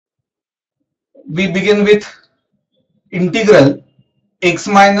we begin with integral x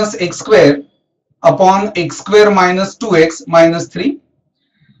minus x square upon x square minus 2x minus 3.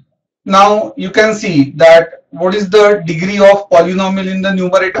 Now you can see that what is the degree of polynomial in the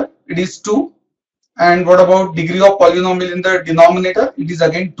numerator? It is 2. And what about degree of polynomial in the denominator? It is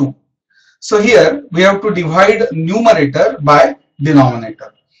again 2. So here we have to divide numerator by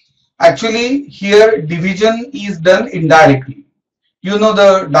denominator. Actually here division is done indirectly. You know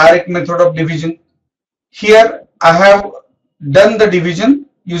the direct method of division. Here I have done the division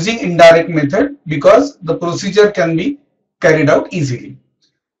using indirect method because the procedure can be carried out easily.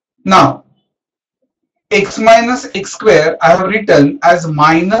 Now x minus x square I have written as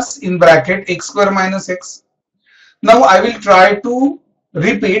minus in bracket x square minus x. Now I will try to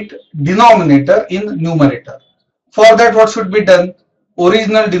repeat denominator in numerator. For that what should be done?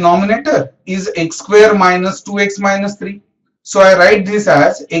 Original denominator is x square minus 2x minus 3. So I write this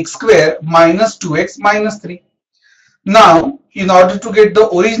as x square minus 2x minus 3. Now in order to get the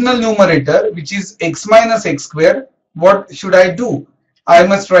original numerator, which is x minus x square, what should I do? I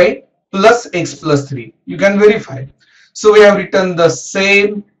must write plus x plus 3. You can verify. So we have written the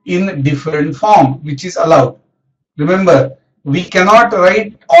same in different form, which is allowed. Remember, we cannot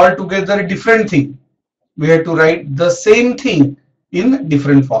write altogether different thing. We have to write the same thing in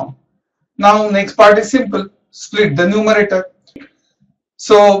different form. Now next part is simple. Split the numerator.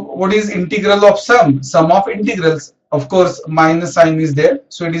 So what is integral of sum? Sum of integrals. Of course, minus sign is there.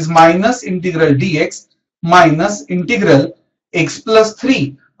 So it is minus integral dx minus integral x plus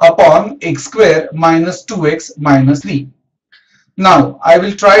 3 upon x square minus 2x minus 3. Now I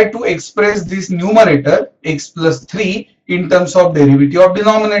will try to express this numerator x plus 3 in terms of derivative of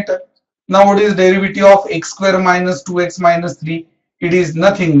denominator. Now what is derivative of x square minus 2x minus 3? It is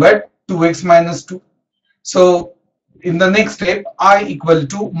nothing but 2x minus 2. So in the next step I equal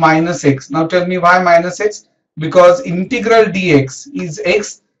to minus x. Now tell me why minus x? Because integral dx is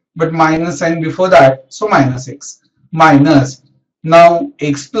x but minus sign before that, so minus x. Minus, now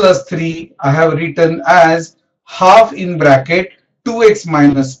x plus 3 I have written as half in bracket 2x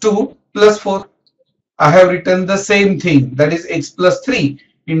minus 2 plus 4. I have written the same thing, that is x plus 3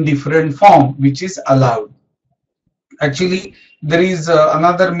 in different form, which is allowed. Actually there is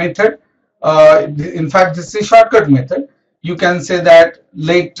another method. In fact this is a shortcut method. You can say that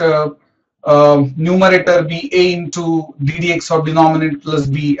let numerator be a into ddx of denominator plus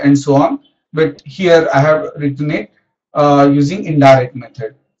b and so on, but here I have written it using indirect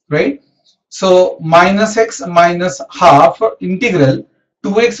method, right? So minus x minus half integral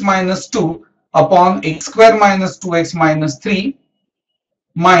 2x minus 2 upon x square minus 2x minus 3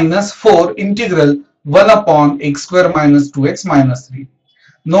 minus 4 integral 1 upon x square minus 2x minus 3.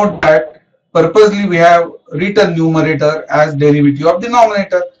 Note that purposely we have written numerator as derivative of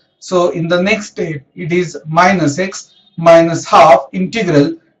denominator. So in the next step it is minus x minus half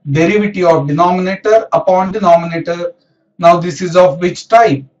integral derivative of denominator upon denominator. Now this is of which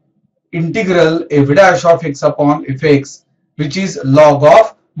type? Integral f dash of x upon fx, which is log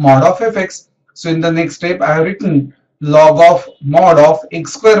of mod of fx. So in the next step I have written log of mod of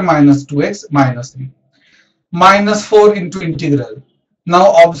x square minus 2x minus 3 minus 4 into integral.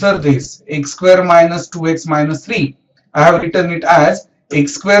 Now observe this, x square minus 2x minus 3. I have written it as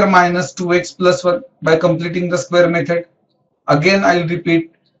x square minus 2x plus 1 by completing the square method. Again I will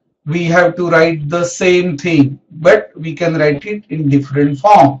repeat, we have to write the same thing, but we can write it in different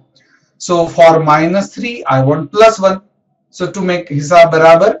form. So for minus 3 I want plus 1. So to make hisab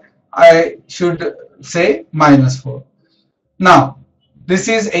barabar I should say minus 4. Now this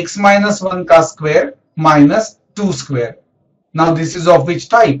is x minus 1 ka square minus 2 square. Now this is of which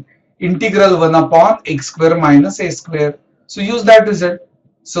type? Integral 1 upon x square minus a square. So use that result.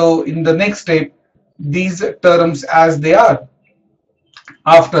 So in the next step these terms as they are.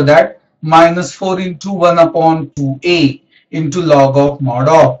 After that minus 4 into 1 upon 2a into log of mod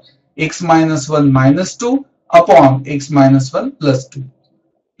of x minus 1 minus 2 upon x minus 1 plus 2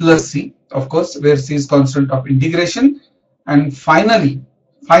 plus c, of course, where c is constant of integration. And finally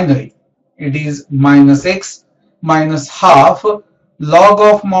it is minus x minus half log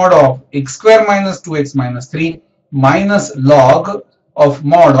of mod of x square minus 2x minus 3 minus log of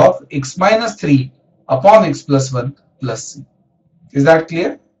mod of x minus 3 upon x plus 1 plus c. Is that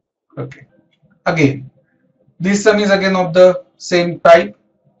clear? Okay. Again, this sum is again of the same type.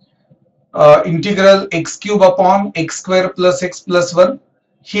 Integral x cube upon x square plus x plus 1.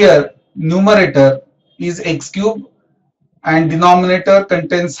 Here numerator is x cube and denominator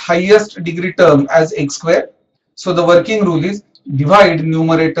contains highest degree term as x square. So the working rule is divide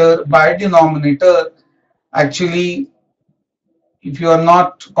numerator by denominator. Actually if you are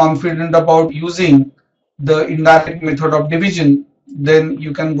not confident about using the indirect method of division, then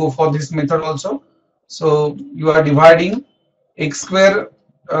you can go for this method also. So you are dividing x square,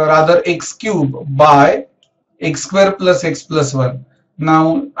 rather x cube by x square plus x plus 1.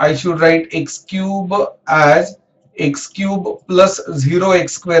 Now I should write x cube as x cube plus 0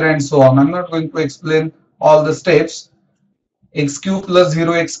 x square and so on. I'm not going to explain all the steps. X cube plus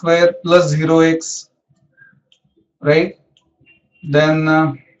 0 x square plus 0 x, right?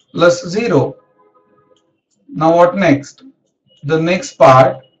 Then plus 0. Now what next? The next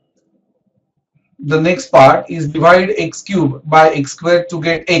part is divide x cube by x square to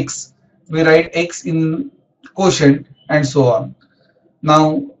get x. We write x in quotient and so on.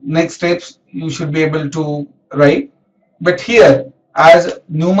 Now next steps you should be able to write, but here as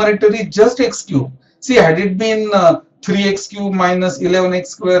numerator is just x cube. See, had it been 3x cube minus 11x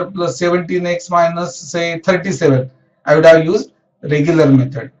square plus 17x minus say 37, I would have used regular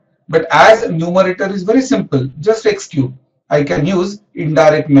method. But as numerator is very simple, just x cube, I can use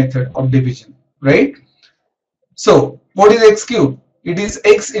indirect method of division, right? So what is x cube? It is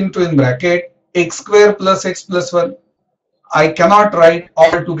x into in bracket x square plus x plus 1. I cannot write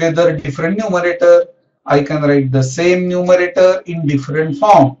altogether different numerator. I can write the same numerator in different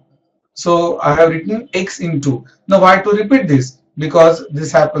form. So I have written x into. Now why to repeat this? Because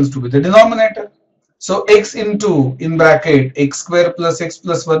this happens to be the denominator. So x into in bracket x square plus x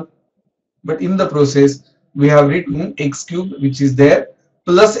plus 1. But in the process we have written x cube, which is there,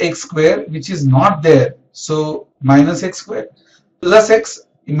 plus x square, which is not there. So minus x square plus x,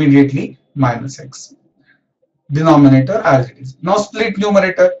 immediately minus x. Denominator as it is. Now split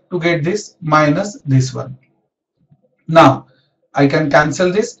numerator to get this minus this one. Now I can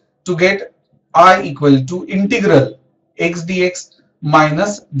cancel this to get I equal to integral x dx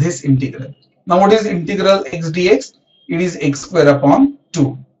minus this integral. Now what is integral x dx? It is x square upon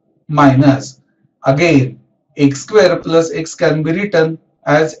 2 minus, again, x square plus x can be written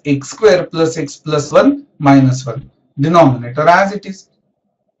as x square plus x plus 1 minus 1. Denominator as it is,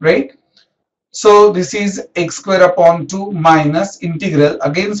 right? So this is x square upon 2 minus integral,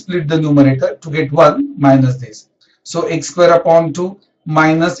 again split the numerator to get 1 minus this. So x square upon 2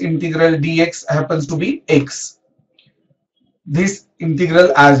 minus integral dx happens to be x. This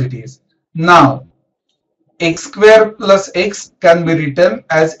integral as it is. Now x square plus x can be written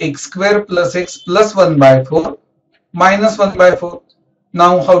as x square plus x plus 1 by 4 minus 1 by 4.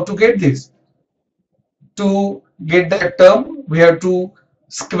 Now how to get this? To get that term, we have to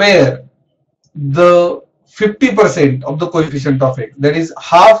square the 50% of the coefficient of x, that is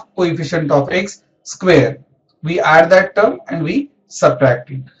half coefficient of x square. We add that term and we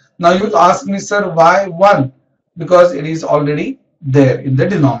subtract it. Now you will ask me, sir, why 1? Because it is already there in the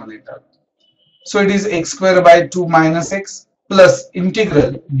denominator. So it is x square by 2 minus x plus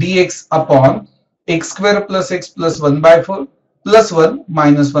integral dx upon x square plus x plus 1 by 4 plus 1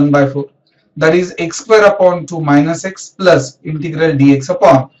 minus 1 by 4. That is x square upon 2 minus x plus integral dx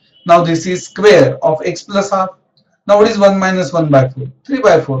upon. Now this is square of x plus half. Now what is 1 minus 1 by 4? 3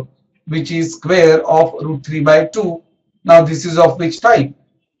 by 4, which is square of root 3 by 2. Now this is of which type?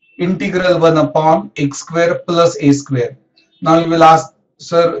 Integral 1 upon x square plus a square. Now you will ask,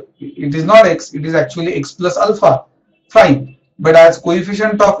 sir, it is not x, it is actually x plus alpha. Fine, but as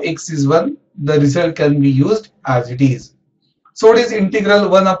coefficient of x is 1, the result can be used as it is. So what is integral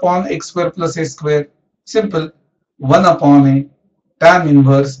 1 upon x square plus a square? Simple, 1 upon a tan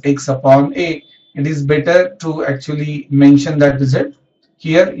inverse x upon a. It is better to actually mention that result.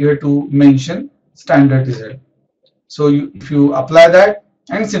 Here you have to mention standard result. So if you apply that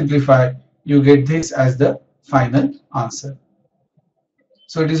and simplify, you get this as the final answer.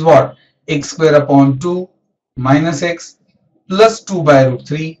 So it is what? X square upon 2 minus x plus 2 by root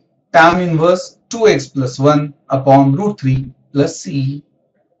 3 tan inverse 2x plus 1 upon root 3 plus c.